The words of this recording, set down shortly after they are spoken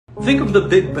Think of the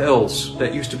big bells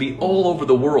that used to be all over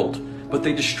the world, but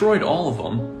they destroyed all of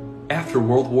them after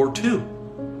World War II.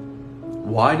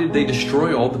 Why did they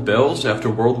destroy all the bells after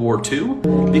World War II?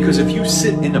 Because if you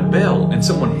sit in a bell and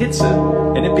someone hits it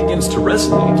and it begins to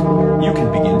resonate, you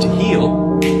can begin to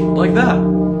heal like that.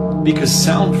 Because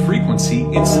sound frequency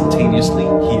instantaneously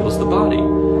heals the body.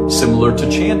 Similar to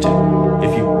chanting.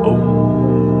 If you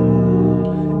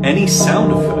any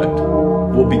sound effect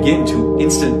will begin to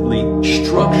instantly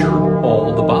structure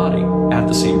all the body at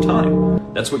the same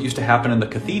time. That's what used to happen in the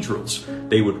cathedrals.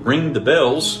 They would ring the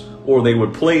bells or they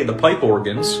would play the pipe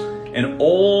organs, and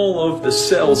all of the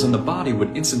cells in the body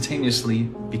would instantaneously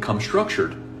become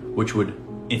structured, which would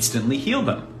instantly heal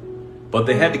them. But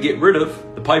they had to get rid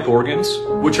of the pipe organs,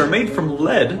 which are made from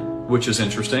lead, which is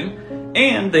interesting,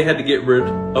 and they had to get rid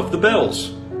of the bells,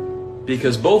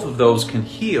 because both of those can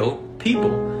heal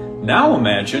people. Now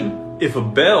imagine if a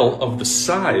bell of the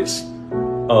size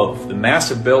of the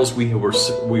massive bells we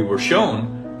were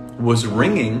shown was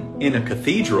ringing in a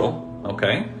cathedral,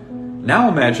 okay? Now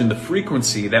imagine the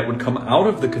frequency that would come out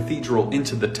of the cathedral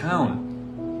into the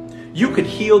town. You could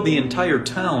heal the entire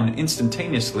town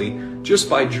instantaneously just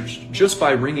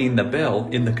by ringing the bell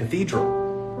in the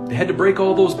cathedral. They had to break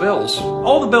all those bells.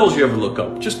 All the bells you ever look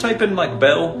up. Just type in like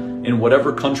bell in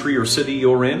whatever country or city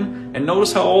you're in, and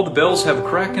notice how all the bells have a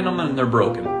crack in them and they're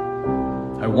broken.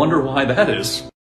 I wonder why that is.